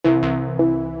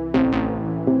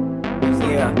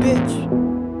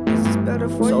bitch. This is better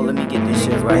for So you. let me get this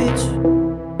shit right.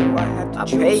 Do I have to I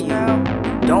choose pay you.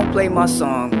 now? Don't play my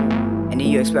song, and then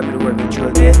you expect me to work with you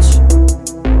again.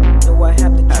 Bitch. Do I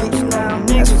have to choose now?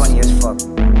 That's Niggas. funny as fuck.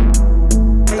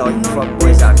 All you fuck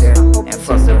boys out there I hope and this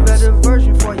fuck is a girls. better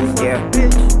version for you, Yeah.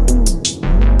 bitch.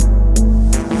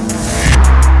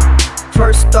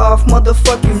 First off,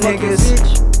 motherfuck you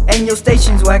niggas. And your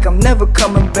station's whack, I'm never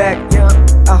coming back.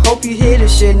 I hope you hear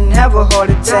this shit and have a heart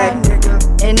attack.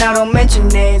 And I don't mention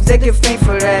names, they get faint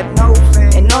for that.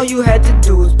 And all you had to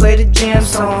do was play the jam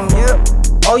song.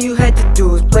 All you had to do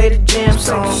was play the jam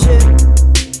song.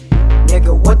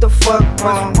 Nigga, what the fuck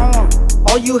wrong?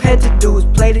 All you had to do was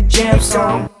play the jam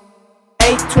song.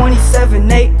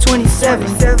 827,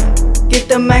 827. Get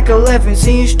the Mac 11,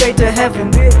 see you straight to heaven,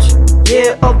 bitch.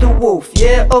 Yeah, of the wolf,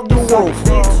 yeah, of the wolf.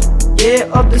 Yeah,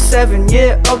 of the 7,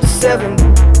 yeah, of the 7.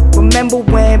 Remember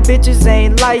when bitches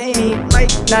ain't like me?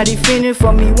 Now they feeling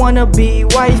for me, wanna be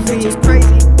wifey.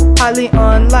 Highly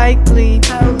unlikely.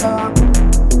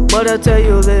 But I'll tell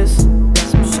you this, got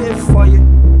some shit for you.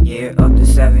 Yeah, of the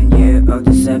 7, yeah, of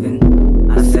the 7.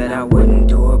 I said I wouldn't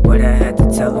do it, but I had to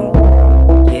tell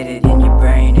him. Get it in your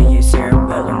brain and your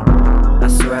cerebellum. I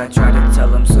swear I tried to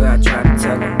tell him, swear I tried to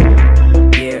tell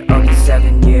him. Yeah, of the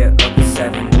 7, yeah, of the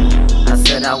 7. I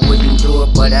said I wouldn't do it,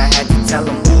 but I had to tell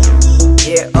him.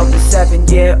 Yeah, of the 7,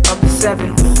 yeah, of the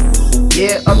 7.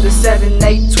 Yeah, of the 7,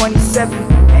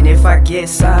 827. And if I get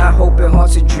signed, hope it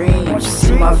haunts a dream.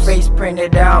 See my face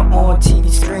printed out on TV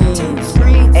screens.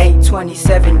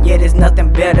 827, yeah, there's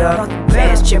nothing better.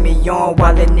 Fans cheer me on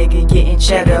while a nigga getting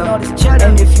cheddar.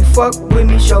 And if you fuck with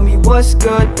me, show me what's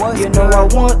good. You know I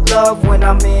want love when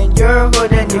I'm in your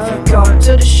hood. And if you come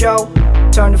to the show,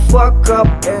 turn the fuck up.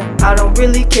 I don't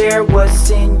really care what's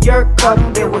in your cup.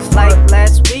 It was like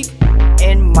last week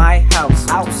in my house.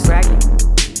 I was bragging,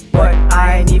 but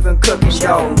I ain't even cooking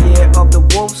though. Yeah, of the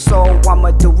wolf, so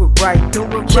I'ma do it right.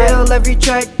 Kill every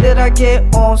track that I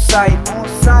get on sight.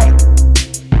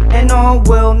 And all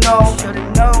will know.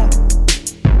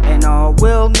 And all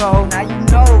will know. Now you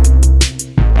know.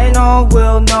 And all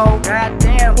will know.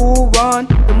 Goddamn. Who run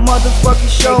the motherfucking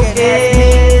show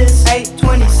is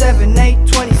 827,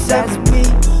 827. That's me.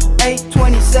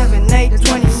 827,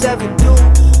 827.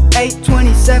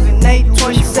 827,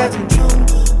 827.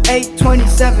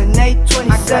 827,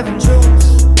 827.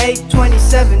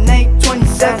 827,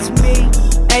 827. That's me.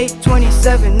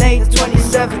 827,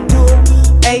 827.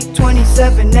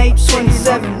 827,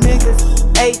 827 niggas.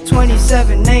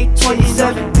 827,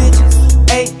 827 bitches.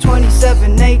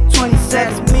 827, 827.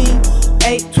 That's me.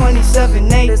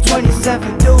 827,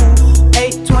 827 dude.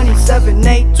 827,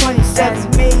 827. That's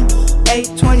me.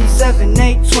 827,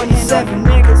 827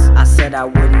 niggas. I said I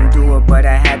wouldn't do it, but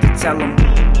I had to tell him.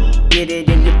 Get it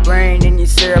in your brain, in your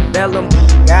cerebellum.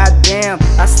 Goddamn,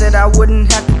 I said I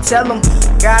wouldn't have to tell him.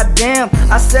 Goddamn,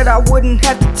 I said I wouldn't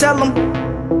have to tell him.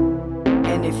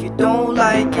 And if you don't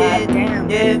like it,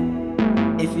 yeah.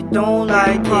 If you don't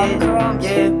like it,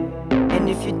 yeah. And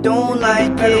if you don't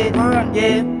like it,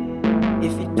 yeah.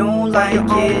 If you don't like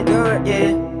it,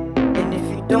 yeah. And if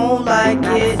you don't like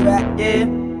it, yeah.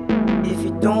 If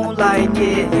you don't like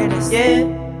it, yeah.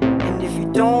 And if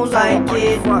you don't like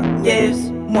it, yes.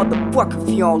 Motherfucker, if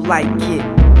you don't like it.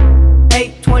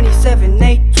 827,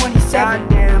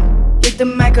 827. Get the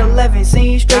Mac 11, send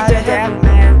you straight to heaven,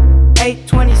 man.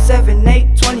 827,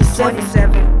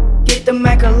 827. Get the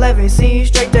Mac 11, send you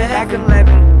straight to heaven.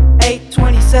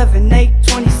 827,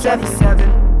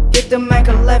 827. Get the Mac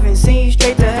 11, send you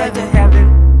straight to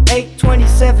heaven.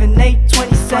 827,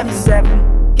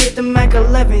 827. Get the Mac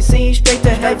 11, send you straight to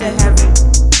heaven.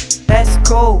 That's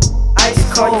cold,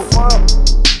 ice cold.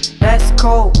 That's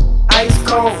cold, ice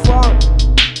cold.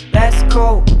 That's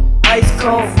cold, ice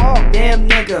cold. Damn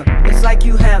nigga, it's like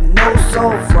you have no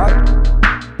soul.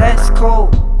 That's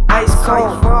cold, ice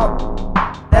cold.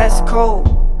 That's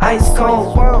cold, ice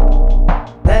cold.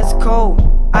 That's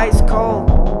cold, ice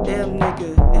cold.